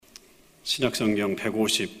신약성경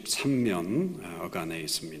 153면 어간에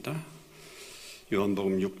있습니다.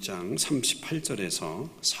 요한복음 6장 38절에서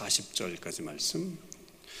 40절까지 말씀.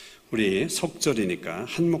 우리 석절이니까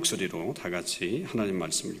한 목소리로 다 같이 하나님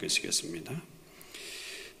말씀 읽으시겠습니다.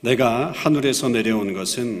 내가 하늘에서 내려온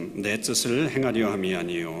것은 내 뜻을 행하려 함이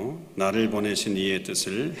아니요 나를 보내신 이의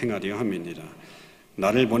뜻을 행하려 함이니라.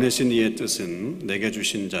 나를 보내신 이의 뜻은 내게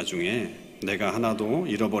주신 자 중에 내가 하나도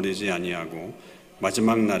잃어버리지 아니하고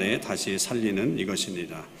마지막 날에 다시 살리는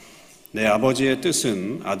이것이니라. 내 아버지의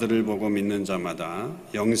뜻은 아들을 보고 믿는 자마다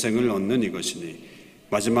영생을 얻는 이것이니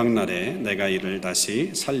마지막 날에 내가 이를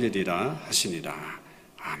다시 살리리라 하시니라.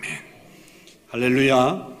 아멘.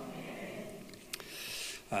 할렐루야.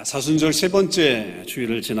 사순절 세 번째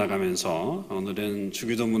주일을 지나가면서 오늘은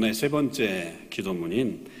주기도문의 세 번째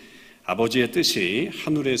기도문인 아버지의 뜻이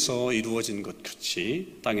하늘에서 이루어진 것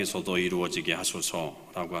같이 땅에서도 이루어지게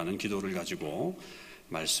하소서라고 하는 기도를 가지고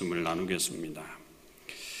말씀을 나누겠습니다.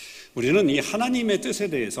 우리는 이 하나님의 뜻에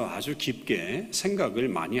대해서 아주 깊게 생각을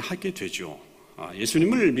많이 하게 되죠.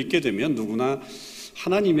 예수님을 믿게 되면 누구나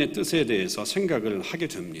하나님의 뜻에 대해서 생각을 하게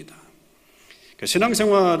됩니다.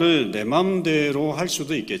 신앙생활을 내 마음대로 할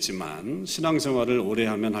수도 있겠지만 신앙생활을 오래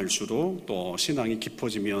하면 할수록 또 신앙이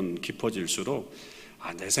깊어지면 깊어질수록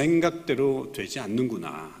내 생각대로 되지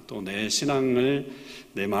않는구나. 또 내 신앙을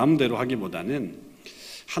내 마음대로 하기보다는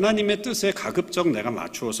하나님의 뜻에 가급적 내가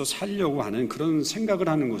맞추어서 살려고 하는 그런 생각을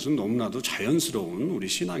하는 것은 너무나도 자연스러운 우리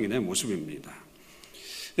신앙인의 모습입니다.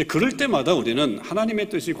 그럴 때마다 우리는 하나님의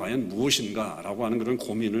뜻이 과연 무엇인가라고 하는 그런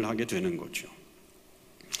고민을 하게 되는 거죠.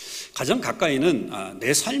 가장 가까이는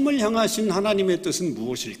내 삶을 향하신 하나님의 뜻은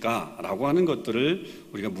무엇일까라고 하는 것들을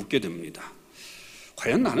우리가 묻게 됩니다.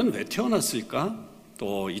 과연 나는 왜 태어났을까?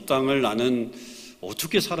 또 이 땅을 나는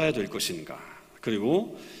어떻게 살아야 될 것인가?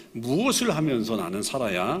 그리고 무엇을 하면서 나는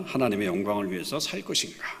살아야 하나님의 영광을 위해서 살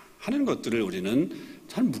것인가? 하는 것들을 우리는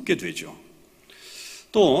잘 묻게 되죠.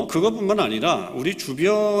 또 그것뿐만 아니라 우리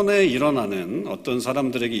주변에 일어나는 어떤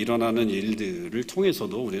사람들에게 일어나는 일들을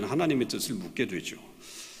통해서도 우리는 하나님의 뜻을 묻게 되죠.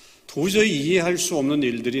 도저히 이해할 수 없는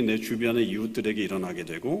일들이 내 주변의 이웃들에게 일어나게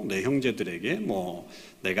되고 내 형제들에게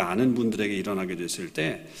내가 아는 분들에게 일어나게 됐을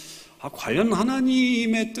때 과연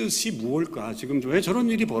하나님의 뜻이 무엇일까? 지금 왜 저런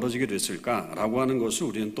일이 벌어지게 됐을까라고 하는 것을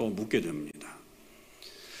우리는 또 묻게 됩니다.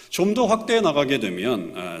 좀 더 확대해 나가게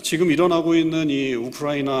되면 지금 일어나고 있는 이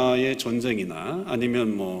우크라이나의 전쟁이나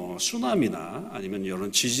아니면 쓰나미나 아니면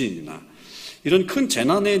이런 지진이나 이런 큰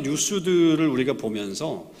재난의 뉴스들을 우리가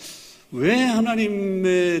보면서 왜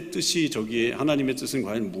하나님의 뜻이 하나님의 뜻은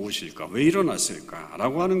과연 무엇일까? 왜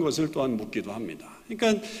일어났을까?라고 하는 것을 또한 묻기도 합니다.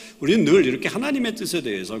 그러니까 우리는 늘 이렇게 하나님의 뜻에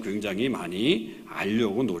대해서 굉장히 많이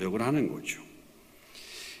알려고 노력을 하는 거죠.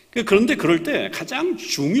 그런데 그럴 때 가장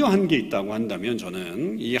중요한 게 있다고 한다면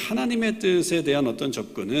저는 이 하나님의 뜻에 대한 어떤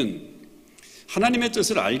접근은 하나님의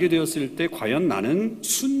뜻을 알게 되었을 때 과연 나는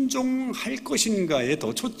순종할 것인가에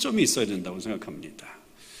더 초점이 있어야 된다고 생각합니다.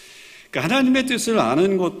 그러니까 하나님의 뜻을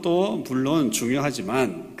아는 것도 물론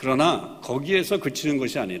중요하지만 그러나 거기에서 그치는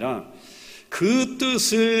것이 아니라 그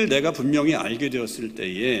뜻을 내가 분명히 알게 되었을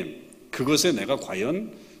때에 그것에 내가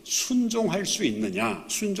과연 순종할 수 있느냐,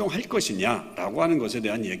 순종할 것이냐라고 하는 것에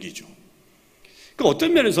대한 얘기죠. 그러니까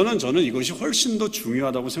어떤 면에서는 저는 이것이 훨씬 더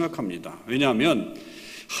중요하다고 생각합니다. 왜냐하면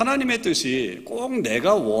하나님의 뜻이 꼭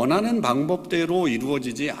내가 원하는 방법대로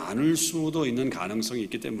이루어지지 않을 수도 있는 가능성이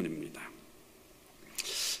있기 때문입니다.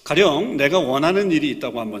 가령 내가 원하는 일이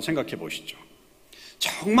있다고 한번 생각해 보시죠.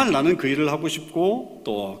 정말 나는 그 일을 하고 싶고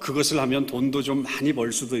또 그것을 하면 돈도 좀 많이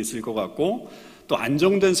벌 수도 있을 것 같고 또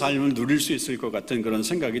안정된 삶을 누릴 수 있을 것 같은 그런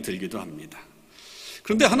생각이 들기도 합니다.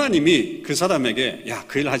 그런데 하나님이 그 사람에게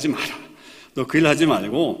그 일 하지 마라. 너 그 일 하지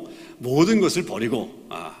말고 모든 것을 버리고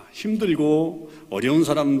힘들고 어려운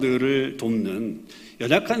사람들을 돕는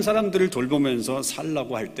연약한 사람들을 돌보면서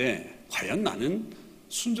살라고 할 때 과연 나는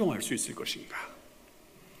순종할 수 있을 것인가?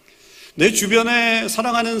 내 주변에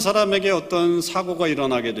사랑하는 사람에게 어떤 사고가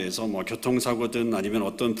일어나게 돼서 교통사고든 아니면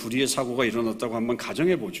어떤 불의의 사고가 일어났다고 한번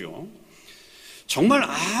가정해 보죠. 정말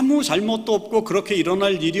아무 잘못도 없고 그렇게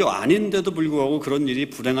일어날 일이 아닌데도 불구하고 그런 일이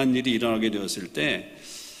불행한 일이 일어나게 되었을 때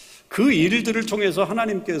그 일들을 통해서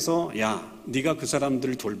하나님께서 네가 그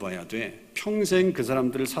사람들을 돌봐야 돼. 평생 그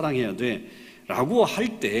사람들을 사랑해야 돼. 라고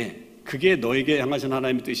할 때 그게 너에게 향하신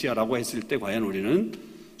하나님의 뜻이야 라고 했을 때 과연 우리는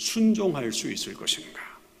순종할 수 있을 것인가?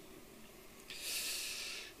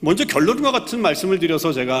 먼저 결론과 같은 말씀을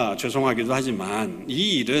드려서 제가 죄송하기도 하지만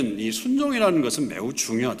이 순종이라는 것은 매우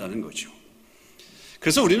중요하다는 거죠.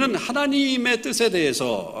 그래서 우리는 하나님의 뜻에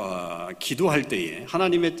대해서 기도할 때에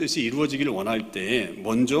하나님의 뜻이 이루어지기를 원할 때에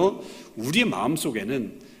먼저 우리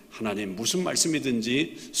마음속에는 하나님 무슨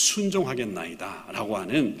말씀이든지 순종하겠나이다 라고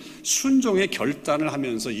하는 순종의 결단을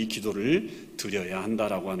하면서 이 기도를 드려야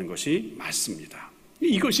한다라고 하는 것이 맞습니다.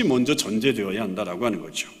 이것이 먼저 전제되어야 한다라고 하는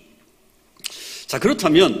거죠. 자,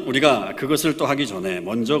 그렇다면 우리가 그것을 또 하기 전에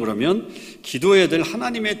먼저 그러면 기도해야 될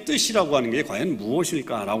하나님의 뜻이라고 하는 게 과연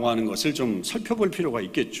무엇일까라고 하는 것을 좀 살펴볼 필요가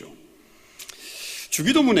있겠죠.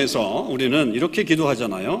 주기도문에서 우리는 이렇게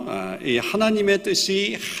기도하잖아요. 이 하나님의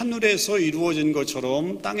뜻이 하늘에서 이루어진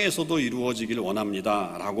것처럼 땅에서도 이루어지기를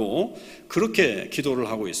원합니다 라고 그렇게 기도를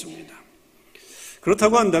하고 있습니다.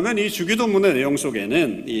 그렇다고 한다면 이 주기도문의 내용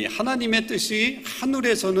속에는 이 하나님의 뜻이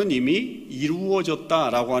하늘에서는 이미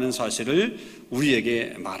이루어졌다라고 하는 사실을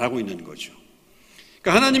우리에게 말하고 있는 거죠.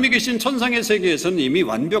 그러니까 하나님이 계신 천상의 세계에서는 이미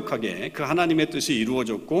완벽하게 그 하나님의 뜻이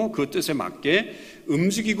이루어졌고 그 뜻에 맞게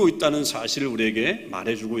움직이고 있다는 사실을 우리에게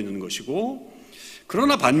말해주고 있는 것이고,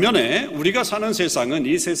 그러나 반면에 우리가 사는 세상은,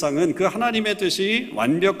 이 세상은 그 하나님의 뜻이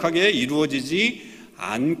완벽하게 이루어지지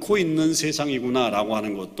않고 있는 세상이구나라고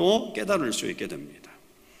하는 것도 깨달을 수 있게 됩니다.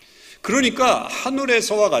 그러니까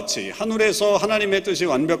하늘에서와 같이, 하늘에서 하나님의 뜻이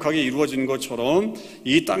완벽하게 이루어진 것처럼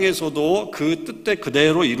이 땅에서도 그 뜻대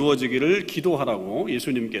그대로 이루어지기를 기도하라고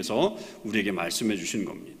예수님께서 우리에게 말씀해 주신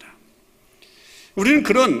겁니다. 우리는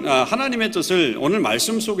그런 하나님의 뜻을 오늘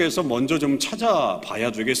말씀 속에서 먼저 좀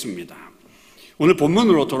찾아봐야 되겠습니다. 오늘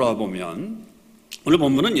본문으로 돌아와 보면, 오늘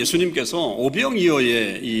본문은 예수님께서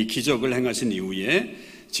오병이어의 이 기적을 행하신 이후에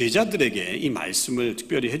제자들에게 이 말씀을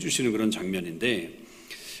특별히 해주시는 그런 장면인데,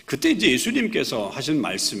 그때 이제 예수님께서 하신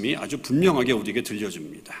말씀이 아주 분명하게 우리에게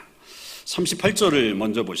들려줍니다. 38절을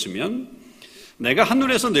먼저 보시면, 내가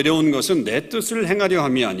하늘에서 내려온 것은 내 뜻을 행하려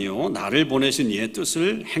함이 아니요 나를 보내신 이의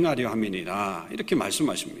뜻을 행하려 함이니라, 이렇게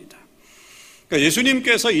말씀하십니다. 그러니까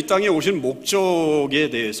예수님께서 이 땅에 오신 목적에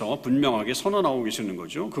대해서 분명하게 선언하고 계시는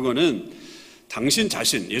거죠. 그거는 당신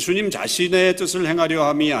자신, 예수님 자신의 뜻을 행하려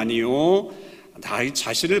함이 아니요 나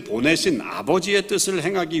자신을 보내신 아버지의 뜻을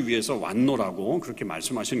행하기 위해서 왔노라고 그렇게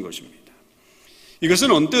말씀하신 것입니다.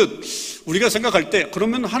 이것은 언뜻 우리가 생각할 때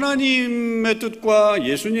그러면 하나님의 뜻과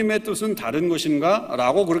예수님의 뜻은 다른 것인가?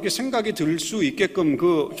 라고 그렇게 생각이 들 수 있게끔,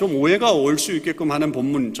 좀 오해가 올 수 있게끔 하는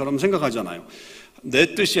본문처럼 생각하잖아요.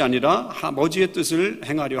 내 뜻이 아니라 아버지의 뜻을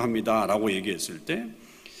행하려 합니다 라고 얘기했을 때,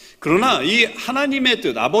 그러나 이 하나님의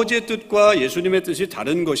뜻, 아버지의 뜻과 예수님의 뜻이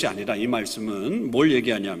다른 것이 아니라 이 말씀은 뭘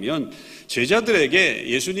얘기하냐면 제자들에게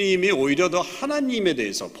예수님이 오히려 더 하나님에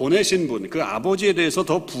대해서, 보내신 분, 그 아버지에 대해서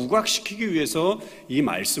더 부각시키기 위해서 이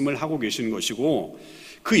말씀을 하고 계신 것이고,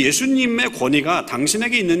 그 예수님의 권위가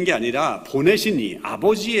당신에게 있는 게 아니라 보내신 이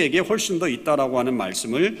아버지에게 훨씬 더 있다라고 하는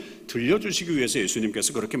말씀을 들려주시기 위해서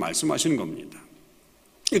예수님께서 그렇게 말씀하시는 겁니다.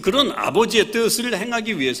 그런 아버지의 뜻을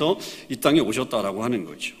행하기 위해서 이 땅에 오셨다라고 하는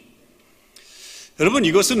거죠. 여러분,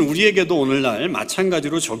 이것은 우리에게도 오늘날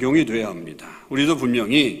마찬가지로 적용이 돼야 합니다. 우리도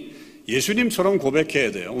분명히 예수님처럼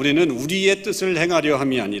고백해야 돼요. 우리는 우리의 뜻을 행하려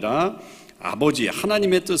함이 아니라 아버지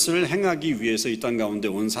하나님의 뜻을 행하기 위해서 이 땅 가운데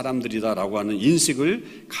온 사람들이다라고 하는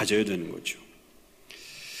인식을 가져야 되는 거죠.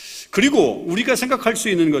 그리고 우리가 생각할 수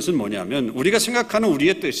있는 것은 뭐냐면, 우리가 생각하는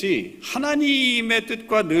우리의 뜻이 하나님의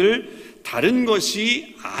뜻과 늘 다른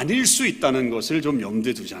것이 아닐 수 있다는 것을 좀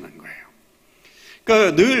염두에 두자는 거예요.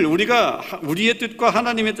 그러니까 늘 우리가 우리의 뜻과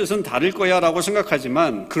하나님의 뜻은 다를 거야 라고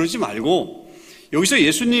생각하지만 그러지 말고, 여기서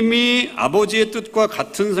예수님이 아버지의 뜻과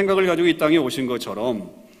같은 생각을 가지고 이 땅에 오신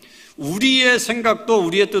것처럼 우리의 생각도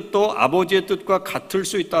우리의 뜻도 아버지의 뜻과 같을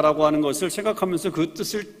수 있다라고 하는 것을 생각하면서 그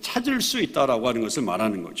뜻을 찾을 수 있다라고 하는 것을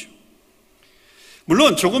말하는 거죠.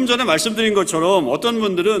 물론 조금 전에 말씀드린 것처럼 어떤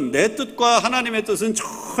분들은 내 뜻과 하나님의 뜻은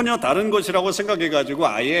전혀 다른 것이라고 생각해가지고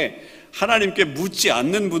아예 하나님께 묻지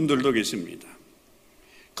않는 분들도 계십니다.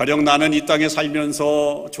 가령 나는 이 땅에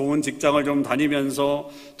살면서 좋은 직장을 좀 다니면서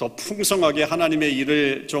더 풍성하게 하나님의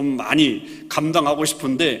일을 좀 많이 감당하고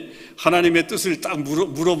싶은데 하나님의 뜻을 딱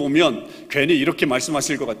물어보면 괜히 이렇게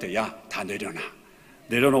말씀하실 것 같아요. 야, 다 내려놔.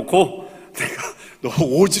 내려놓고 내가 너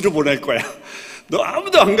오지로 보낼 거야. 너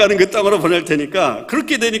아무도 안 가는 그 땅으로 보낼 테니까.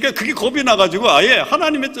 그렇게 되니까 그게 겁이 나가지고 아예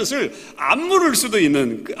하나님의 뜻을 안 물을 수도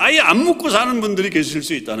있는, 아예 안 묻고 사는 분들이 계실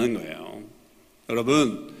수 있다는 거예요.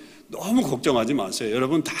 여러분, 너무 걱정하지 마세요.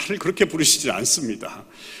 여러분, 나를 그렇게 부르시지 않습니다.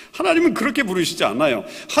 하나님은 그렇게 부르시지 않아요.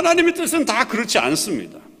 하나님의 뜻은 다 그렇지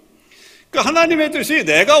않습니다. 그러니까 하나님의 뜻이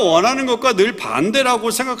내가 원하는 것과 늘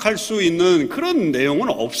반대라고 생각할 수 있는 그런 내용은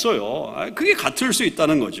없어요. 그게 같을 수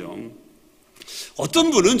있다는 거죠.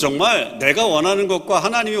 어떤 분은 정말 내가 원하는 것과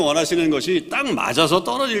하나님이 원하시는 것이 딱 맞아서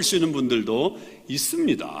떨어질 수 있는 분들도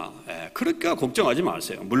있습니다. 그러니까 걱정하지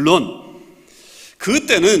마세요. 물론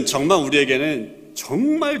그때는 정말 우리에게는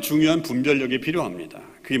정말 중요한 분별력이 필요합니다.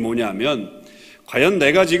 그게 뭐냐면, 과연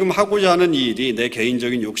내가 지금 하고자 하는 이 일이 내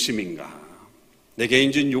개인적인 욕심인가, 내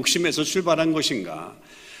개인적인 욕심에서 출발한 것인가?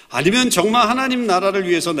 아니면 정말 하나님 나라를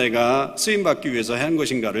위해서 내가 쓰임받기 위해서 한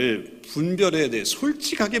것인가를 분별해야 돼요.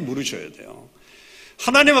 솔직하게 물으셔야 돼요.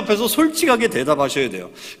 하나님 앞에서 솔직하게 대답하셔야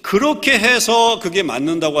돼요. 그렇게 해서 그게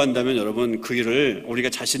맞는다고 한다면 여러분 그 일을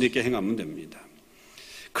우리가 자신 있게 행하면 됩니다.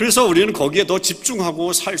 그래서 우리는 거기에 더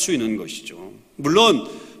집중하고 살 수 있는 것이죠. 물론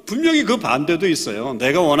분명히 그 반대도 있어요.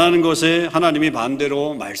 내가 원하는 것에 하나님이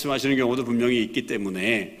반대로 말씀하시는 경우도 분명히 있기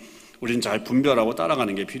때문에 우리는 잘 분별하고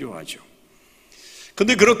따라가는 게 필요하죠.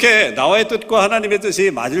 근데 그렇게 나와의 뜻과 하나님의 뜻이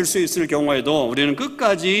맞을 수 있을 경우에도 우리는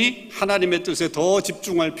끝까지 하나님의 뜻에 더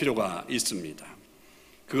집중할 필요가 있습니다.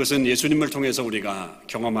 그것은 예수님을 통해서 우리가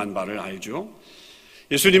경험한 바를 알죠.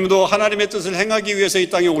 예수님도 하나님의 뜻을 행하기 위해서 이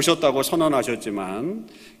땅에 오셨다고 선언하셨지만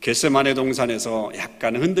겟세마네 동산에서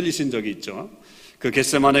약간 흔들리신 적이 있죠. 그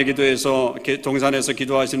겟세마네 동산에서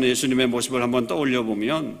기도하시는 예수님의 모습을 한번 떠올려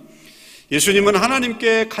보면 예수님은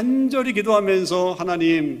하나님께 간절히 기도하면서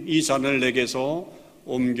하나님 이 잔을 내게서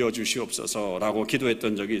옮겨주시옵소서라고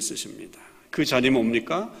기도했던 적이 있으십니다. 그 잔이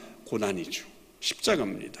뭡니까? 고난이죠.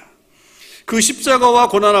 십자가입니다. 그 십자가와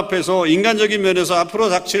고난 앞에서 인간적인 면에서 앞으로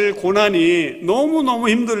닥칠 고난이 너무너무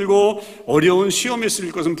힘들고 어려운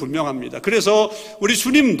시험이었을 것은 분명합니다. 그래서 우리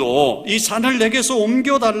주님도 이 잔을 내게서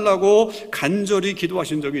옮겨달라고 간절히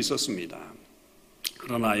기도하신 적이 있었습니다.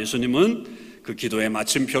 그러나 예수님은 그 기도의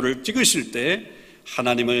마침표를 찍으실 때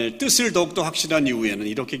하나님의 뜻을 더욱더 확신한 이후에는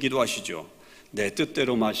이렇게 기도하시죠. 내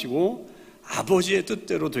뜻대로 마시고 아버지의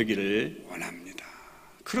뜻대로 되기를 원합니다.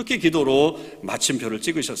 그렇게 기도로 마침표를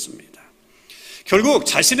찍으셨습니다. 결국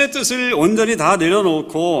자신의 뜻을 온전히 다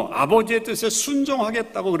내려놓고 아버지의 뜻에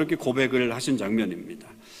순종하겠다고 그렇게 고백을 하신 장면입니다.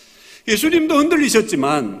 예수님도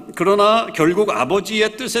흔들리셨지만 그러나 결국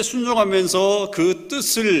아버지의 뜻에 순종하면서 그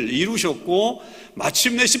뜻을 이루셨고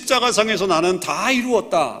마침내 십자가상에서 나는 다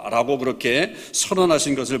이루었다라고 그렇게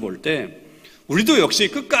선언하신 것을 볼 때 우리도 역시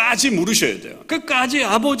끝까지 물으셔야 돼요. 끝까지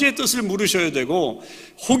아버지의 뜻을 물으셔야 되고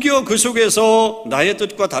혹여 그 속에서 나의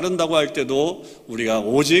뜻과 다른다고 할 때도 우리가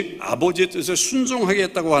오직 아버지의 뜻에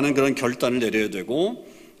순종하겠다고 하는 그런 결단을 내려야 되고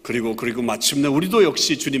그리고 마침내 우리도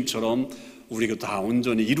역시 주님처럼 우리가 다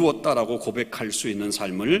온전히 이루었다라고 고백할 수 있는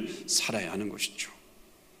삶을 살아야 하는 것이죠.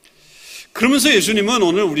 그러면서 예수님은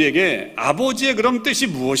오늘 우리에게 아버지의 그런 뜻이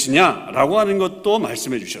무엇이냐라고 하는 것도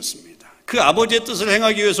말씀해 주셨습니다. 그 아버지의 뜻을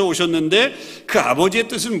행하기 위해서 오셨는데 그 아버지의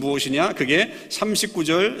뜻은 무엇이냐? 그게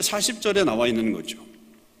 39절, 40절에 나와 있는 거죠.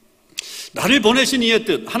 나를 보내신 이의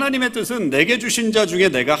뜻, 하나님의 뜻은 내게 주신 자 중에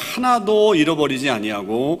내가 하나도 잃어버리지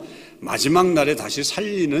아니하고 마지막 날에 다시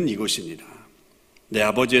살리는 이것이니라. 내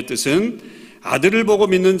아버지의 뜻은 아들을 보고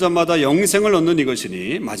믿는 자마다 영생을 얻는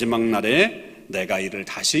이것이니 마지막 날에 내가 이를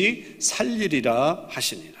다시 살리리라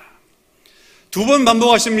하시니라. 두 번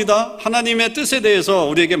반복하십니다. 하나님의 뜻에 대해서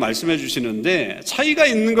우리에게 말씀해 주시는데 차이가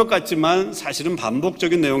있는 것 같지만 사실은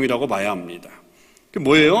반복적인 내용이라고 봐야 합니다. 그게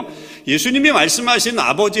뭐예요? 예수님이 말씀하신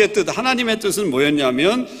아버지의 뜻, 하나님의 뜻은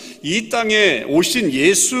뭐였냐면 이 땅에 오신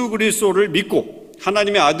예수 그리스도를 믿고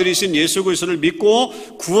하나님의 아들이신 예수 그리스도를 믿고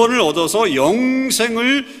구원을 얻어서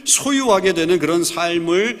영생을 소유하게 되는 그런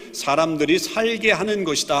삶을 사람들이 살게 하는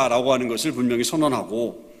것이다 라고 하는 것을 분명히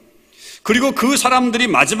선언하고 그리고 그 사람들이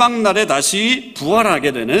마지막 날에 다시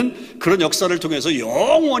부활하게 되는 그런 역사를 통해서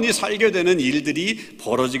영원히 살게 되는 일들이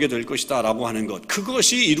벌어지게 될 것이다 라고 하는 것,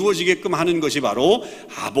 그것이 이루어지게끔 하는 것이 바로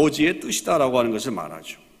아버지의 뜻이다 라고 하는 것을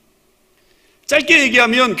말하죠. 짧게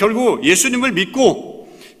얘기하면 결국 예수님을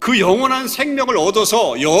믿고 그 영원한 생명을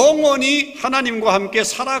얻어서 영원히 하나님과 함께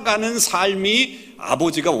살아가는 삶이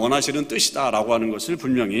아버지가 원하시는 뜻이다 라고 하는 것을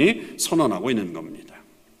분명히 선언하고 있는 겁니다.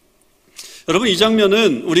 여러분, 이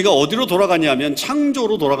장면은 우리가 어디로 돌아가냐면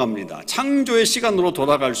창조로 돌아갑니다. 창조의 시간으로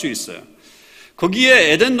돌아갈 수 있어요.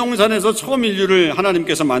 거기에 에덴 동산에서 처음 인류를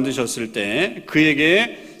하나님께서 만드셨을 때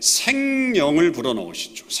그에게 생명을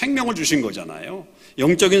불어넣으시죠. 생명을 주신 거잖아요.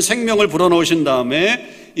 영적인 생명을 불어넣으신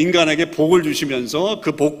다음에 인간에게 복을 주시면서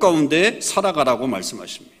그 복 가운데 살아가라고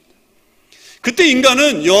말씀하십니다. 그때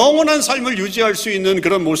인간은 영원한 삶을 유지할 수 있는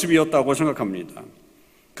그런 모습이었다고 생각합니다.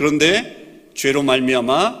 그런데 죄로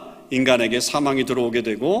말미암아 인간에게 사망이 들어오게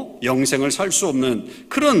되고 영생을 살 수 없는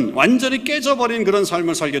그런 완전히 깨져버린 그런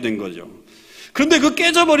삶을 살게 된 거죠. 그런데 그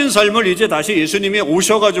깨져버린 삶을 이제 다시 예수님이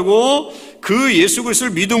오셔가지고 그 예수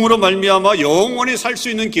그리스도를 믿음으로 말미암아 영원히 살 수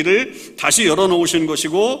있는 길을 다시 열어놓으신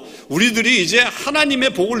것이고 우리들이 이제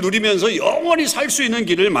하나님의 복을 누리면서 영원히 살 수 있는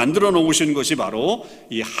길을 만들어 놓으신 것이 바로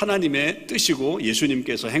이 하나님의 뜻이고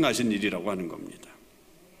예수님께서 행하신 일이라고 하는 겁니다.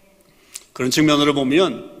 그런 측면으로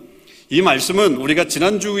보면 이 말씀은 우리가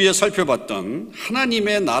지난주에 살펴봤던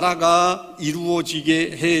하나님의 나라가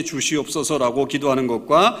이루어지게 해 주시옵소서라고 기도하는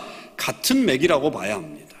것과 같은 맥이라고 봐야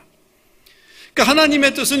합니다. 그러니까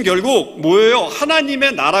하나님의 뜻은 결국 뭐예요?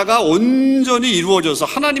 하나님의 나라가 온전히 이루어져서,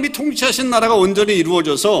 하나님이 통치하신 나라가 온전히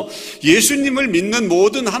이루어져서 예수님을 믿는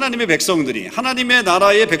모든 하나님의 백성들이, 하나님의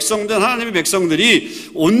나라의 백성된 하나님의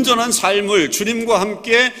백성들이 온전한 삶을 주님과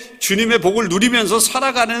함께 주님의 복을 누리면서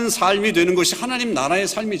살아가는 삶이 되는 것이 하나님 나라의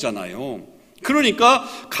삶이잖아요. 그러니까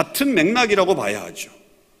같은 맥락이라고 봐야 하죠.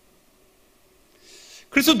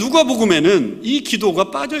 그래서 누가복음에는 이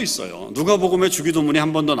기도가 빠져 있어요. 누가복음에 주기도문이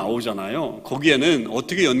한 번 더 나오잖아요. 거기에는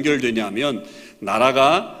어떻게 연결되냐면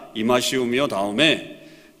나라가 임하시오며 다음에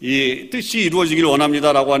이 뜻이 이루어지기를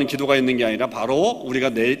원합니다라고 하는 기도가 있는 게 아니라 바로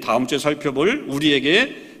우리가 다음 주에 살펴볼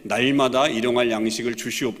우리에게 날마다 일용할 양식을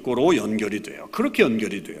주시옵고로 연결이 돼요. 그렇게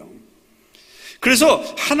연결이 돼요. 그래서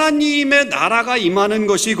하나님의 나라가 임하는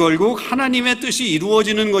것이 결국 하나님의 뜻이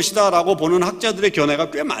이루어지는 것이다 라고 보는 학자들의 견해가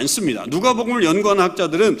꽤 많습니다. 누가복음을 연구하는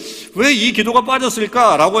학자들은 왜 이 기도가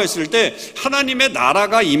빠졌을까 라고 했을 때 하나님의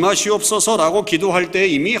나라가 임하시옵소서 라고 기도할 때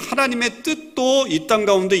이미 하나님의 뜻도 이 땅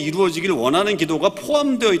가운데 이루어지길 원하는 기도가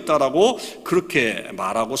포함되어 있다라고 그렇게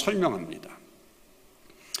말하고 설명합니다.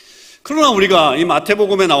 그러나 우리가 이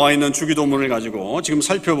마태복음에 나와 있는 주기도문을 가지고 지금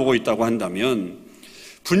살펴보고 있다고 한다면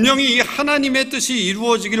분명히 하나님의 뜻이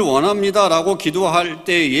이루어지기를 원합니다라고 기도할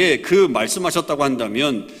때에 그 말씀하셨다고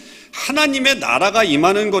한다면 하나님의 나라가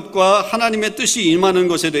임하는 것과 하나님의 뜻이 임하는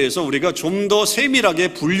것에 대해서 우리가 좀 더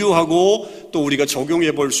세밀하게 분류하고 또 우리가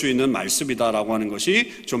적용해 볼 수 있는 말씀이다라고 하는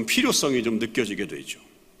것이 좀 필요성이 좀 느껴지게 되죠.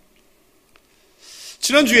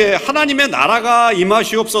 지난주에 하나님의 나라가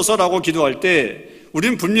임하시옵소서라고 기도할 때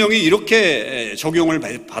우리는 분명히 이렇게 적용을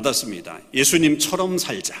받았습니다. 예수님처럼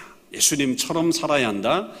살자. 예수님처럼 살아야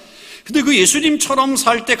한다. 근데 그 예수님처럼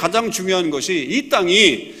살 때 가장 중요한 것이 이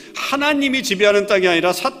땅이 하나님이 지배하는 땅이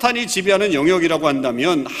아니라 사탄이 지배하는 영역이라고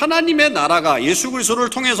한다면 하나님의 나라가 예수 그리스도를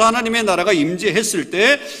통해서 하나님의 나라가 임재했을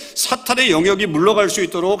때 사탄의 영역이 물러갈 수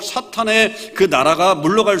있도록 사탄의 그 나라가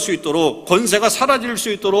물러갈 수 있도록 권세가 사라질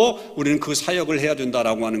수 있도록 우리는 그 사역을 해야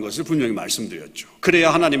된다라고 하는 것을 분명히 말씀드렸죠.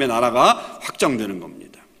 그래야 하나님의 나라가 확장되는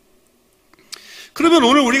겁니다. 그러면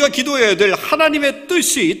오늘 우리가 기도해야 될 하나님의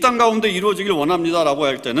뜻이 이 땅 가운데 이루어지길 원합니다라고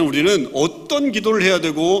할 때는 우리는 어떤 기도를 해야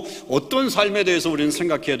되고 어떤 삶에 대해서 우리는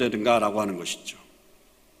생각해야 되는가라고 하는 것이죠.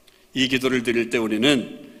 이 기도를 드릴 때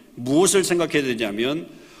우리는 무엇을 생각해야 되냐면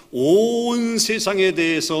온 세상에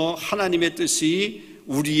대해서 하나님의 뜻이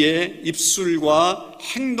우리의 입술과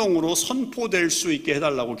행동으로 선포될 수 있게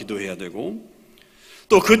해달라고 기도해야 되고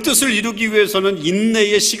또 그 뜻을 이루기 위해서는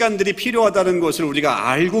인내의 시간들이 필요하다는 것을 우리가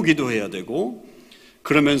알고 기도해야 되고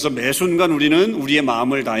그러면서 매 순간 우리는 우리의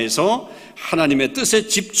마음을 다해서 하나님의 뜻에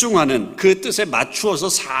집중하는 그 뜻에 맞추어서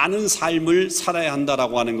사는 삶을 살아야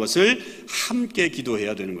한다라고 하는 것을 함께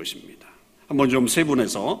기도해야 되는 것입니다. 한번 좀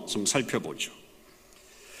세분해서 좀 살펴보죠.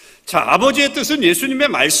 자, 아버지의 뜻은 예수님의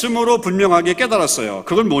말씀으로 분명하게 깨달았어요.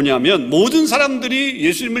 그건 뭐냐면 모든 사람들이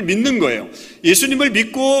예수님을 믿는 거예요. 예수님을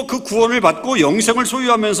믿고 그 구원을 받고 영생을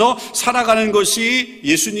소유하면서 살아가는 것이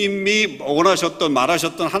예수님이 원하셨던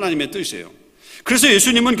말하셨던 하나님의 뜻이에요. 그래서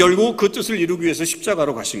예수님은 결국 그 뜻을 이루기 위해서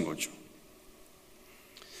십자가로 가신 거죠.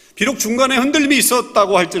 비록 중간에 흔들림이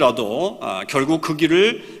있었다고 할지라도 결국 그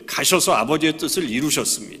길을 가셔서 아버지의 뜻을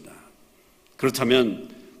이루셨습니다. 그렇다면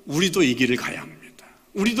우리도 이 길을 가야 합니다.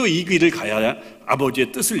 우리도 이 길을 가야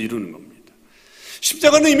아버지의 뜻을 이루는 겁니다.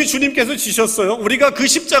 십자가는 이미 주님께서 지셨어요. 우리가 그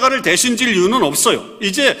십자가를 대신 질 이유는 없어요.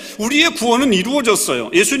 이제 우리의 구원은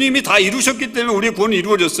이루어졌어요. 예수님이 다 이루셨기 때문에 우리의 구원은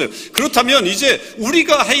이루어졌어요. 그렇다면 이제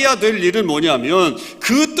우리가 해야 될 일은 뭐냐면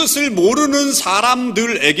그 뜻을 모르는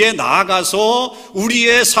사람들에게 나아가서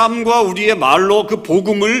우리의 삶과 우리의 말로 그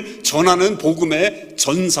복음을 전하는 복음의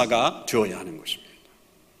전사가 되어야 하는 것입니다.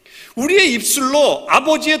 우리의 입술로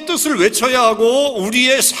아버지의 뜻을 외쳐야 하고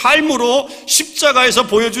우리의 삶으로 십자가에서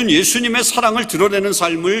보여준 예수님의 사랑을 드러내는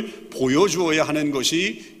삶을 보여주어야 하는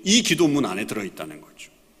것이 이 기도문 안에 들어있다는 거죠.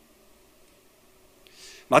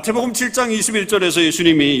 마태복음 7장 21절에서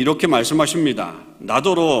예수님이 이렇게 말씀하십니다.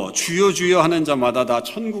 나더러 주여 주여 하는 자마다 다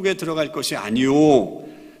천국에 들어갈 것이 아니요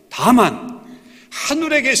다만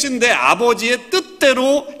하늘에 계신 내 아버지의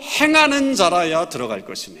뜻대로 행하는 자라야 들어갈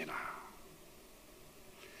것이니라.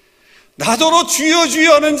 나더러 주여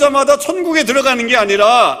주여 하는 자마다 천국에 들어가는 게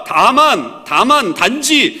아니라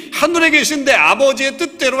단지 하늘에 계신 내 아버지의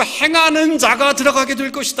뜻대로 행하는 자가 들어가게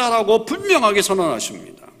될 것이다 라고 분명하게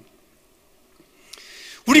선언하십니다.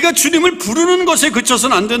 우리가 주님을 부르는 것에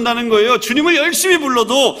그쳐서는 안 된다는 거예요. 주님을 열심히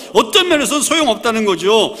불러도 어떤 면에서는 소용없다는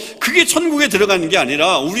거죠. 그게 천국에 들어가는 게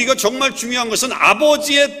아니라 우리가 정말 중요한 것은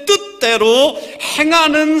아버지의 뜻대로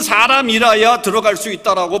행하는 사람이라야 들어갈 수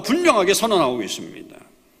있다라고 분명하게 선언하고 계십니다.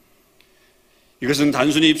 이것은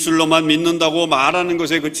단순히 입술로만 믿는다고 말하는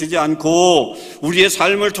것에 그치지 않고 우리의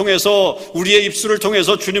삶을 통해서, 우리의 입술을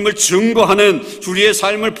통해서 주님을 증거하는, 우리의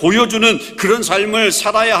삶을 보여주는 그런 삶을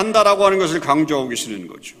살아야 한다라고 하는 것을 강조하고 계시는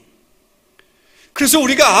거죠. 그래서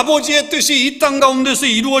우리가 아버지의 뜻이 이 땅 가운데서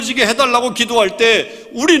이루어지게 해달라고 기도할 때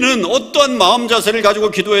우리는 어떠한 마음 자세를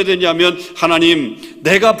가지고 기도해야 되냐면, 하나님,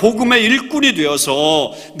 내가 복음의 일꾼이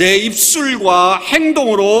되어서 내 입술과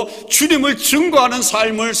행동으로 주님을 증거하는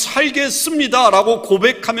삶을 살겠습니다 라고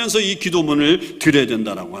고백하면서 이 기도문을 드려야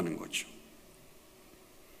된다라고 하는 거죠.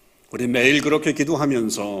 우리 매일 그렇게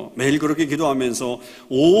기도하면서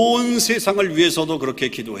온 세상을 위해서도 그렇게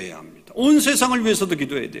기도해야 합니다. 온 세상을 위해서도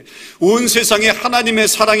기도해야 돼요. 온 세상에 하나님의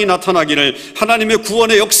사랑이 나타나기를, 하나님의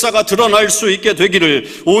구원의 역사가 드러날 수 있게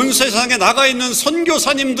되기를, 온 세상에 나가 있는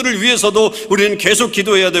선교사님들을 위해서도 우리는 계속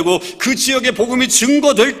기도해야 되고, 그 지역의 복음이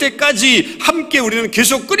증거될 때까지 함께 우리는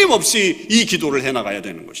계속 끊임없이 이 기도를 해나가야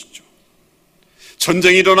되는 것이죠.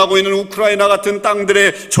 전쟁이 일어나고 있는 우크라이나 같은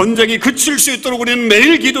땅들의 전쟁이 그칠 수 있도록 우리는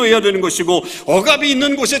매일 기도해야 되는 것이고, 억압이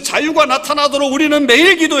있는 곳에 자유가 나타나도록 우리는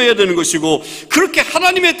매일 기도해야 되는 것이고, 그렇게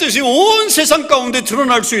하나님의 뜻이 온 세상 가운데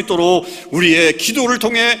드러날 수 있도록 우리의 기도를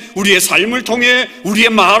통해, 우리의 삶을 통해,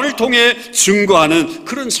 우리의 말을 통해 증거하는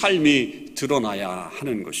그런 삶이 드러나야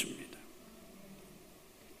하는 것입니다.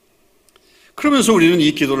 그러면서 우리는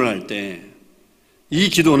이 기도를 할 때 이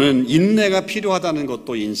기도는 인내가 필요하다는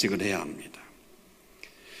것도 인식을 해야 합니다.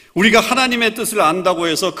 우리가 하나님의 뜻을 안다고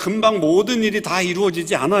해서 금방 모든 일이 다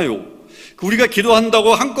이루어지지 않아요. 우리가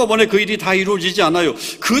기도한다고 한꺼번에 그 일이 다 이루어지지 않아요.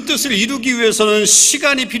 그 뜻을 이루기 위해서는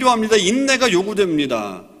시간이 필요합니다. 인내가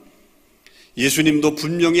요구됩니다. 예수님도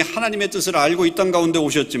분명히 하나님의 뜻을 알고 이 땅 가운데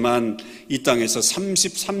오셨지만 이 땅에서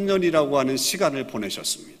 33년이라고 하는 시간을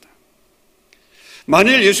보내셨습니다.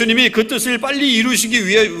 만일 예수님이 그 뜻을 빨리 이루시기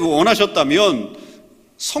위해 원하셨다면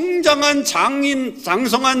성장한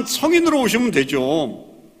장성한 성인으로 오시면 되죠.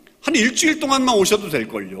 한 일주일 동안만 오셔도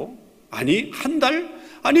될걸요? 아니, 한 달?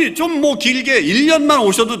 아니, 좀 길게 1년만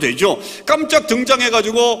오셔도 되죠. 깜짝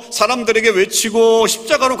등장해가지고 사람들에게 외치고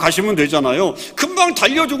십자가로 가시면 되잖아요. 금방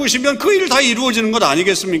달려 죽으시면 그 일 다 이루어지는 것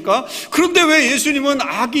아니겠습니까? 그런데 왜 예수님은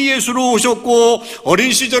아기 예수로 오셨고,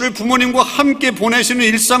 어린 시절을 부모님과 함께 보내시는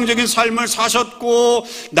일상적인 삶을 사셨고,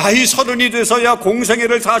 나이 30이 돼서야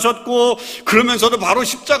공생애를 사셨고, 그러면서도 바로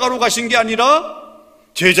십자가로 가신 게 아니라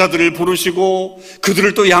제자들을 부르시고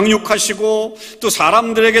그들을 또 양육하시고 또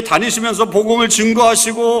사람들에게 다니시면서 복음을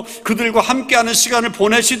증거하시고 그들과 함께하는 시간을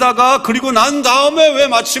보내시다가, 그리고 난 다음에 왜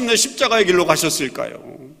마침내 십자가의 길로 가셨을까요?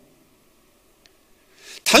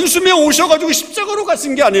 단숨에 오셔가지고 십자가로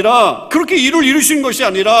가신 게 아니라, 그렇게 일을 이루신 것이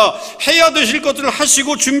아니라 해야 되실 것들을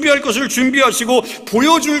하시고 준비할 것을 준비하시고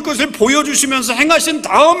보여줄 것을 보여주시면서 행하신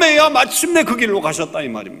다음에야 마침내 그 길로 가셨다 이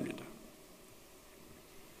말입니다.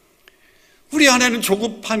 우리 안에는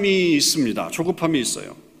조급함이 있습니다. 조급함이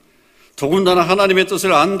있어요. 더군다나 하나님의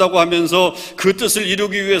뜻을 안다고 하면서 그 뜻을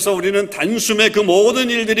이루기 위해서 우리는 단숨에 그 모든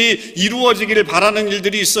일들이 이루어지기를 바라는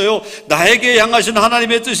일들이 있어요. 나에게 향하신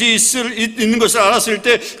하나님의 뜻이 있는 것을 알았을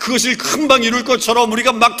때 그것을 금방 이룰 것처럼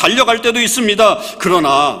우리가 막 달려갈 때도 있습니다.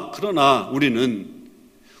 그러나 우리는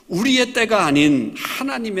우리의 때가 아닌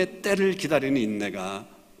하나님의 때를 기다리는 인내가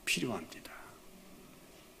필요합니다.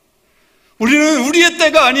 우리는 우리의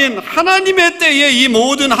때가 아닌 하나님의 때에 이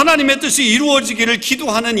모든 하나님의 뜻이 이루어지기를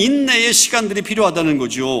기도하는 인내의 시간들이 필요하다는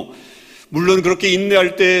거죠. 물론 그렇게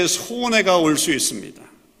인내할 때 손해가 올 수 있습니다.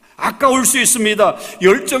 아까울 수 있습니다.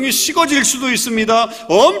 열정이 식어질 수도 있습니다.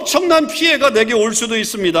 엄청난 피해가 내게 올 수도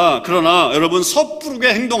있습니다. 그러나 여러분, 섣부르게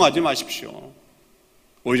행동하지 마십시오.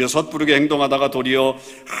 오히려 섣부르게 행동하다가 도리어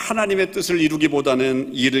하나님의 뜻을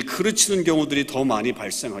이루기보다는 이를 그르치는 경우들이 더 많이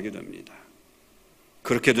발생하게 됩니다.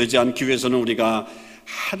 그렇게 되지 않기 위해서는 우리가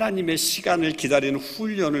하나님의 시간을 기다리는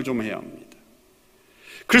훈련을 좀 해야 합니다.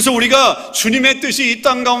 그래서 우리가 주님의 뜻이 이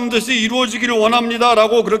땅 가운데서 이루어지기를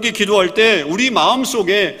원합니다라고 그렇게 기도할 때 우리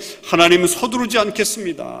마음속에 하나님 서두르지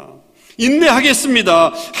않겠습니다.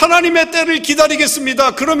 인내하겠습니다. 하나님의 때를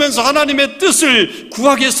기다리겠습니다. 그러면서 하나님의 뜻을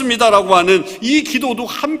구하겠습니다라고 하는 이 기도도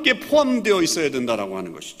함께 포함되어 있어야 된다라고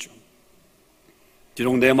하는 것이죠.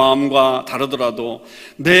 비록 내 마음과 다르더라도,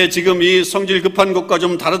 내 지금 이 성질 급한 것과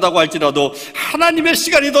좀 다르다고 할지라도 하나님의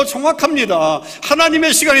시간이 더 정확합니다.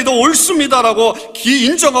 하나님의 시간이 더 옳습니다라고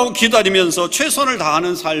인정하고 기다리면서 최선을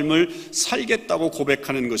다하는 삶을 살겠다고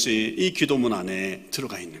고백하는 것이 이 기도문 안에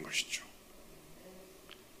들어가 있는 것이죠.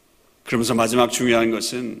 그러면서 마지막 중요한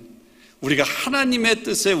것은 우리가 하나님의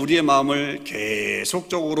뜻에 우리의 마음을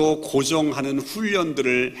계속적으로 고정하는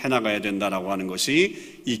훈련들을 해나가야 된다라고 하는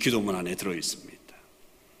것이 이 기도문 안에 들어있습니다.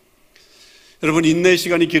 여러분, 인내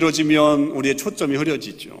시간이 길어지면 우리의 초점이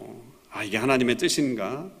흐려지죠. 이게 하나님의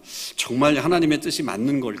뜻인가? 정말 하나님의 뜻이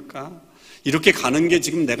맞는 걸까? 이렇게 가는 게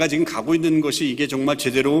지금 내가 지금 가고 있는 것이 이게 정말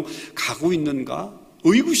제대로 가고 있는가?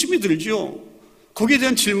 의구심이 들죠. 거기에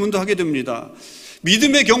대한 질문도 하게 됩니다.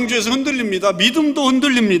 믿음의 경주에서 흔들립니다. 믿음도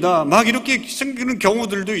흔들립니다. 막 이렇게 생기는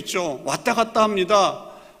경우들도 있죠. 왔다 갔다 합니다.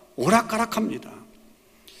 오락가락합니다.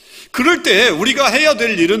 그럴 때 우리가 해야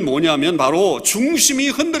될 일은 뭐냐면 바로 중심이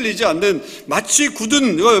흔들리지 않는 마치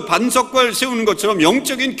굳은 반석을 세우는 것처럼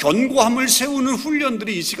영적인 견고함을 세우는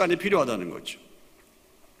훈련들이 이 시간에 필요하다는 거죠.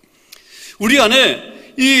 우리 안에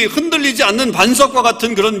이 흔들리지 않는 반석과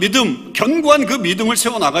같은 그런 믿음, 견고한 그 믿음을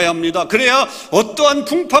세워나가야 합니다. 그래야 어떠한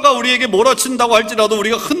풍파가 우리에게 몰아친다고 할지라도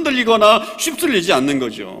우리가 흔들리거나 휩쓸리지 않는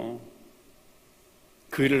거죠.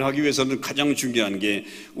 그 일을 하기 위해서는 가장 중요한 게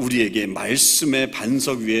우리에게 말씀의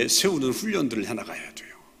반석 위에 세우는 훈련들을 해나가야 돼요.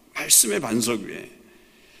 말씀의 반석 위에.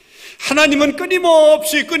 하나님은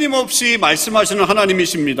끊임없이 말씀하시는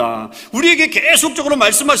하나님이십니다. 우리에게 계속적으로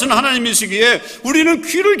말씀하시는 하나님이시기에 우리는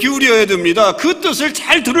귀를 기울여야 됩니다. 그 뜻을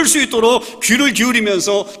잘 들을 수 있도록 귀를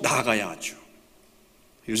기울이면서 나아가야 하죠.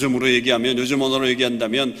 요즘 언어로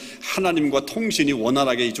얘기한다면 하나님과 통신이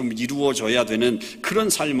원활하게 좀 이루어져야 되는 그런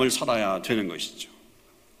삶을 살아야 되는 것이죠.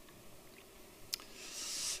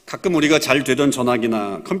 가끔 우리가 잘 되던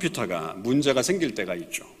전화기나 컴퓨터가 문제가 생길 때가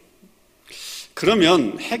있죠.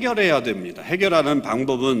 그러면 해결해야 됩니다. 해결하는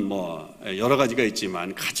방법은 여러 가지가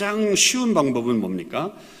있지만 가장 쉬운 방법은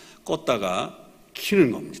뭡니까? 껐다가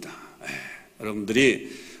켜는 겁니다. 여러분들이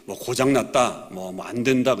고장났다, 안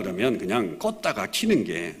된다 그러면 그냥 껐다가 켜는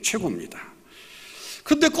게 최고입니다.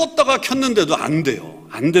 근데 껐다가 켰는데도 안 돼요.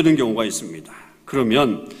 안 되는 경우가 있습니다.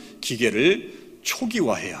 그러면 기계를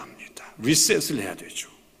초기화해야 합니다. 리셋을 해야 되죠.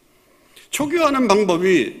 초기화하는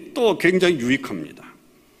방법이 또 굉장히 유익합니다.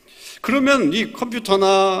 그러면 이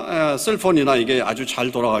컴퓨터나 셀폰이나 이게 아주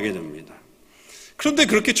잘 돌아가게 됩니다. 그런데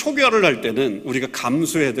그렇게 초기화를 할 때는 우리가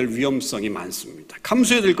감수해야 될 위험성이 많습니다.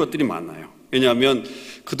 감수해야 될 것들이 많아요. 왜냐하면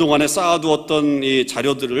그동안에 쌓아두었던 이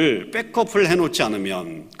자료들을 백업을 해놓지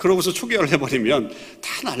않으면, 그러고서 초기화를 해버리면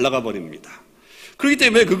다 날아가 버립니다. 그렇기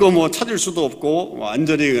때문에 그거 찾을 수도 없고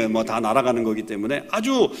완전히 다 날아가는 거기 때문에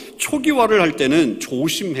아주 초기화를 할 때는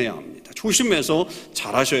조심해야 합니다. 조심해서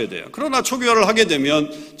잘 하셔야 돼요. 그러나 초기화를 하게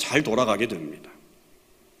되면 잘 돌아가게 됩니다.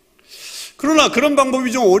 그러나 그런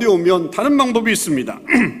방법이 좀 어려우면 다른 방법이 있습니다.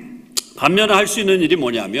 반면에 할 수 있는 일이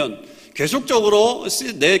뭐냐면 계속적으로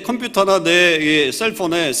내 컴퓨터나 내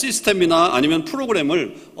셀폰의 시스템이나 아니면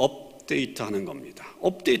프로그램을 업데이트하는 겁니다.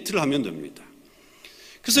 업데이트를 하면 됩니다.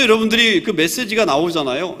 그래서 여러분들이 그 메시지가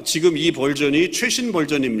나오잖아요. 지금 이 버전이 최신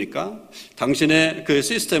버전입니까? 당신의 그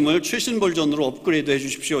시스템을 최신 버전으로 업그레이드 해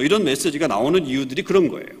주십시오. 이런 메시지가 나오는 이유들이 그런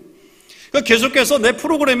거예요. 그러니까 계속해서 내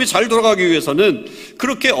프로그램이 잘 돌아가기 위해서는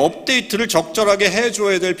그렇게 업데이트를 적절하게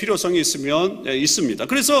해줘야 될 필요성이 있습니다.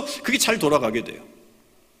 그래서 그게 잘 돌아가게 돼요.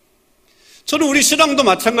 저는 우리 신앙도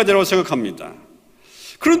마찬가지라고 생각합니다.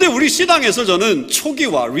 그런데 우리 신앙에서 저는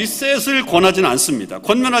초기화, 리셋을 권하지는 않습니다.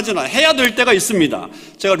 권면하지는 해야 될 때가 있습니다.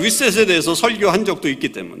 제가 리셋에 대해서 설교한 적도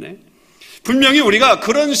있기 때문에. 분명히 우리가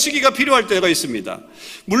그런 시기가 필요할 때가 있습니다.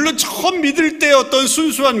 물론 처음 믿을 때 어떤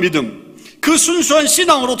순수한 믿음, 그 순수한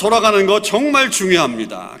신앙으로 돌아가는 거 정말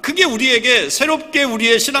중요합니다. 그게 우리에게 새롭게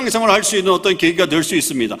우리의 신앙생활을 할 수 있는 어떤 계기가 될 수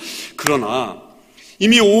있습니다. 그러나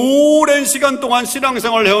이미 오랜 시간 동안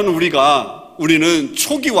신앙생활을 해온 우리는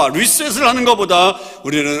초기화, 리셋을 하는 것보다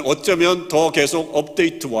우리는 어쩌면 더 계속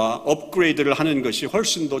업데이트와 업그레이드를 하는 것이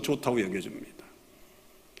훨씬 더 좋다고 여겨집니다.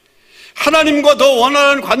 하나님과 더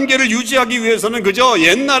원활한 관계를 유지하기 위해서는 그저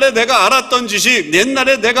옛날에 내가 알았던 지식,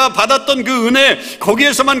 옛날에 내가 받았던 그 은혜,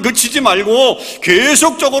 거기에서만 그치지 말고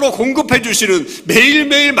계속적으로 공급해 주시는,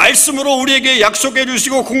 매일매일 말씀으로 우리에게 약속해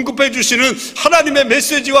주시고 공급해 주시는 하나님의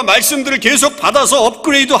메시지와 말씀들을 계속 받아서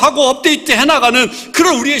업그레이드하고 업데이트 해나가는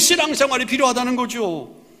그런 우리의 신앙생활이 필요하다는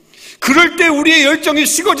거죠. 그럴 때 우리의 열정이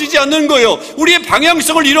식어지지 않는 거예요. 우리의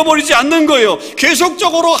방향성을 잃어버리지 않는 거예요.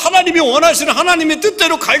 계속적으로 하나님이 원하시는 하나님의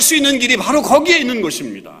뜻대로 갈 수 있는 길이 바로 거기에 있는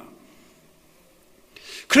것입니다.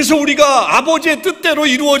 그래서 우리가 아버지의 뜻대로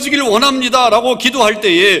이루어지기를 원합니다라고 기도할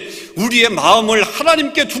때에 우리의 마음을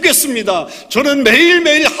하나님께 두겠습니다. 저는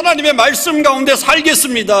매일매일 하나님의 말씀 가운데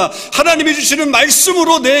살겠습니다. 하나님이 주시는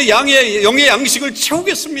말씀으로 내 영의 양식을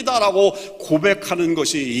채우겠습니다라고 고백하는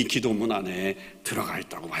것이 이 기도문 안에 들어가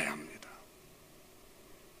있다고 봐야 합니다.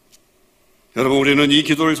 여러분, 우리는 이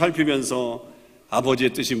기도를 살피면서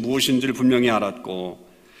아버지의 뜻이 무엇인지를 분명히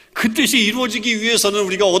알았고 그 뜻이 이루어지기 위해서는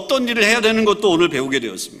우리가 어떤 일을 해야 되는 것도 오늘 배우게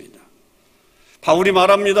되었습니다. 바울이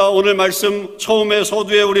말합니다. 오늘 말씀 처음에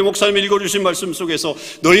서두에 우리 목사님이 읽어주신 말씀 속에서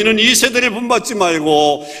너희는 이 세대를 본받지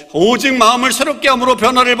말고 오직 마음을 새롭게 함으로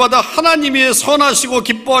변화를 받아 하나님의 선하시고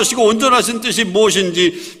기뻐하시고 온전하신 뜻이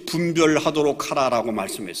무엇인지 분별하도록 하라라고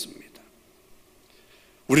말씀했습니다.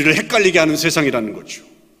 우리를 헷갈리게 하는 세상이라는 거죠.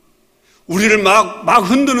 우리를 막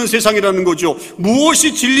흔드는 세상이라는 거죠.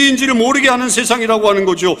 무엇이 진리인지를 모르게 하는 세상이라고 하는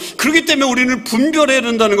거죠. 그렇기 때문에 우리는 분별해야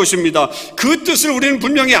된다는 것입니다. 그 뜻을 우리는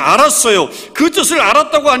분명히 알았어요. 그 뜻을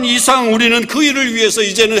알았다고 한 이상 우리는 그 일을 위해서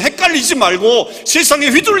이제는 헷갈리지 말고 세상에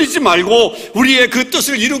휘둘리지 말고 우리의 그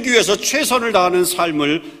뜻을 이루기 위해서 최선을 다하는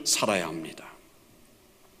삶을 살아야 합니다.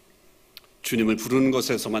 주님을 부르는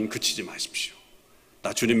것에서만 그치지 마십시오.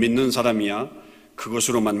 나 주님 믿는 사람이야.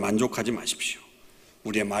 그것으로만 만족하지 마십시오.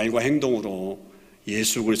 우리의 말과 행동으로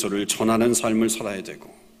예수 그리스도를 전하는 삶을 살아야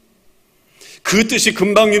되고, 그 뜻이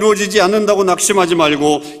금방 이루어지지 않는다고 낙심하지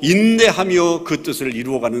말고 인내하며 그 뜻을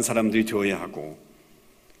이루어가는 사람들이 되어야 하고,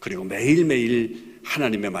 그리고 매일매일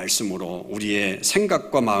하나님의 말씀으로 우리의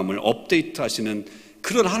생각과 마음을 업데이트하시는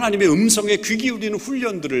그런 하나님의 음성에 귀 기울이는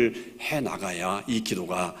훈련들을 해나가야 이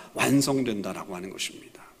기도가 완성된다라고 하는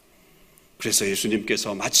것입니다. 그래서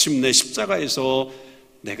예수님께서 마침내 십자가에서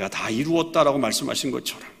내가 다 이루었다라고 말씀하신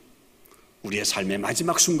것처럼 우리의 삶의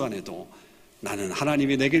마지막 순간에도 나는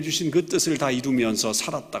하나님이 내게 주신 그 뜻을 다 이루면서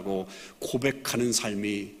살았다고 고백하는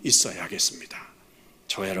삶이 있어야겠습니다.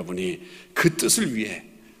 저와 여러분이 그 뜻을 위해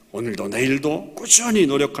오늘도 내일도 꾸준히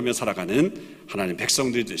노력하며 살아가는 하나님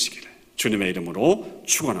백성들이 되시기를 주님의 이름으로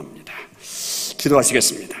축원합니다.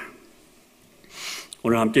 기도하시겠습니다.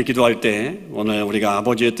 오늘 함께 기도할 때 오늘 우리가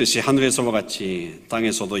아버지의 뜻이 하늘에서와 같이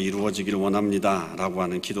땅에서도 이루어지기를 원합니다 라고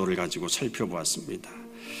하는 기도를 가지고 살펴보았습니다.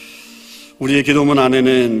 우리의 기도문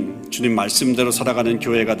안에는 주님 말씀대로 살아가는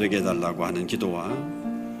교회가 되게 해달라고 하는 기도와,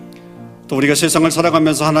 또 우리가 세상을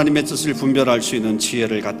살아가면서 하나님의 뜻을 분별할 수 있는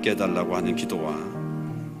지혜를 갖게 해달라고 하는 기도와,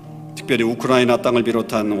 특별히 우크라이나 땅을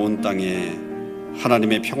비롯한 온 땅에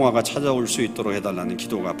하나님의 평화가 찾아올 수 있도록 해달라는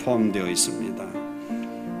기도가 포함되어 있습니다.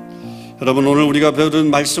 여러분, 오늘 우리가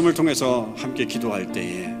배운 말씀을 통해서 함께 기도할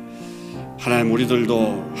때에 하나님,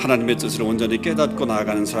 우리들도 하나님의 뜻을 온전히 깨닫고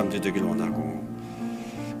나아가는 사람들이 되길 원하고,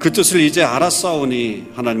 그 뜻을 이제 알았사오니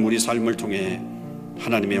하나님 우리 삶을 통해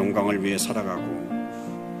하나님의 영광을 위해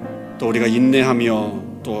살아가고, 또 우리가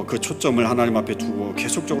인내하며 또 그 초점을 하나님 앞에 두고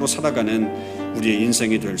계속적으로 살아가는 우리의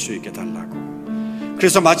인생이 될 수 있게 달라고,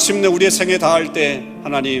 그래서 마침내 우리의 생에 닿을 때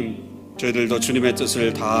하나님, 저희들도 주님의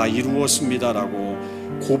뜻을 다 이루었습니다라고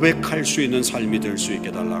고백할 수 있는 삶이 될 수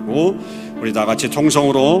있게 달라고 우리 다 같이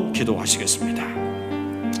통성으로 기도하시겠습니다.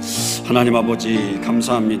 하나님 아버지,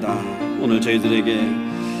 감사합니다. 오늘 저희들에게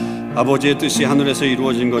아버지의 뜻이 하늘에서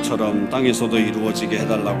이루어진 것처럼 땅에서도 이루어지게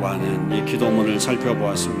해달라고 하는 이 기도문을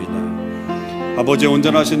살펴보았습니다. 아버지의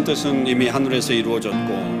온전하신 뜻은 이미 하늘에서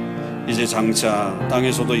이루어졌고 이제 장차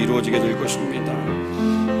땅에서도 이루어지게 될 것입니다.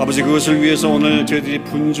 아버지, 그것을 위해서 오늘 저희들이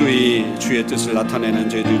분주히 주의 뜻을 나타내는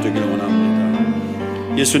저희들 되기를 원합니다.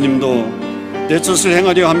 예수님도 내 뜻을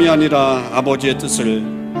행하려 함이 아니라 아버지의 뜻을,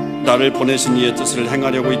 나를 보내신 이의 뜻을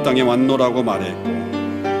행하려고 이 땅에 왔노라고 말했고,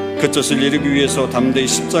 그 뜻을 이루기 위해서 담대히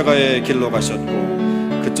십자가의 길로 가셨고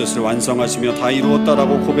그 뜻을 완성하시며 다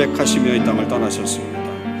이루었다라고 고백하시며 이 땅을 떠나셨습니다.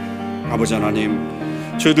 아버지 하나님,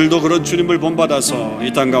 저희들도 그런 주님을 본받아서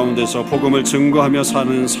이 땅 가운데서 복음을 증거하며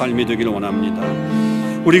사는 삶이 되기를 원합니다.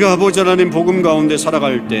 우리가 아버지 하나님 복음 가운데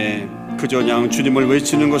살아갈 때 그저 그냥 주님을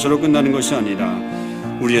외치는 것으로 끝나는 것이 아니라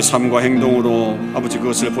우리의 삶과 행동으로 아버지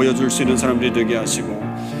그것을 보여줄 수 있는 사람들이 되게 하시고,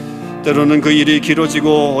 때로는 그 일이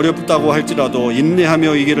길어지고 어렵다고 할지라도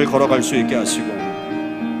인내하며 이 길을 걸어갈 수 있게 하시고,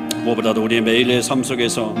 무엇보다도 우리의 매일의 삶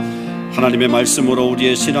속에서 하나님의 말씀으로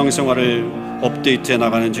우리의 신앙생활을 업데이트해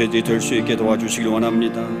나가는 저희들이 될 수 있게 도와주시길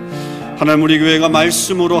원합니다. 하나님, 우리 교회가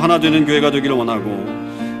말씀으로 하나 되는 교회가 되기를 원하고,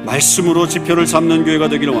 말씀으로 지표를 잡는 교회가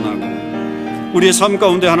되기를 원하고, 우리의 삶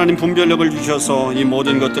가운데 하나님 분별력을 주셔서 이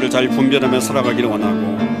모든 것들을 잘 분별하며 살아가기를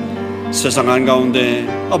원하고, 세상 한가운데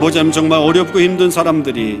아버지 하나님 정말 어렵고 힘든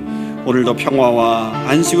사람들이 오늘도 평화와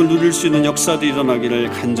안식을 누릴 수 있는 역사들이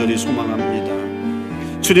일어나기를 간절히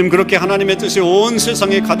소망합니다. 주님, 그렇게 하나님의 뜻이 온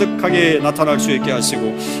세상에 가득하게 나타날 수 있게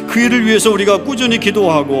하시고, 그 일을 위해서 우리가 꾸준히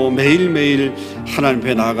기도하고 매일매일 하나님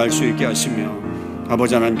앞에 나아갈 수 있게 하시며,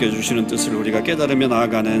 아버지 하나님께 주시는 뜻을 우리가 깨달으며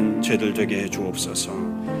나아가는 죄들 되게 해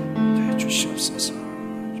주옵소서. 주시옵소서.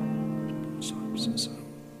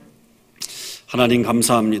 하나님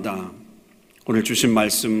감사합니다. 오늘 주신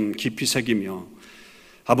말씀 깊이 새기며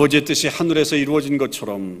아버지의 뜻이 하늘에서 이루어진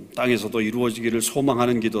것처럼 땅에서도 이루어지기를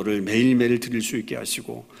소망하는 기도를 매일매일 드릴 수 있게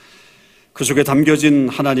하시고, 그 속에 담겨진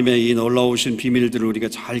하나님의 이 놀라우신 비밀들을 우리가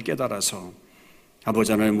잘 깨달아서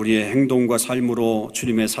아버지 하나님 우리의 행동과 삶으로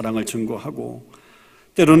주님의 사랑을 증거하고,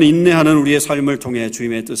 때로는 인내하는 우리의 삶을 통해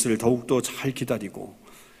주님의 뜻을 더욱더 잘 기다리고,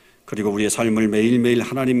 그리고 우리의 삶을 매일매일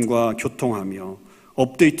하나님과 교통하며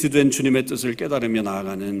업데이트된 주님의 뜻을 깨달으며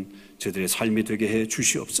나아가는 저희들의 삶이 되게 해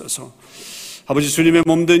주시옵소서. 아버지, 주님의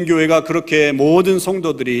몸된 교회가 그렇게 모든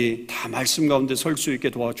성도들이 다 말씀 가운데 설 수 있게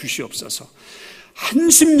도와주시옵소서. 한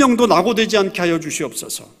심령도 낙오되지 않게 하여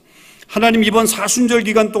주시옵소서. 하나님, 이번 사순절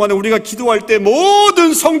기간 동안에 우리가 기도할 때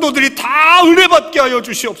모든 성도들이 다 은혜 받게 하여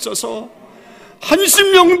주시옵소서. 한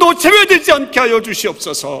심령도 제외되지 않게 하여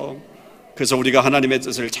주시옵소서. 그래서 우리가 하나님의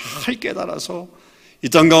뜻을 잘 깨달아서 이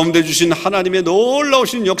땅 가운데 주신 하나님의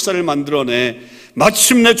놀라우신 역사를 만들어내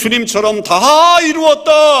마침내 주님처럼 다 이루었다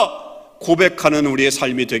고백하는 우리의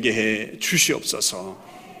삶이 되게 해 주시옵소서.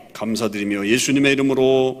 감사드리며 예수님의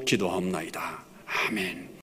이름으로 기도하옵나이다. 아멘.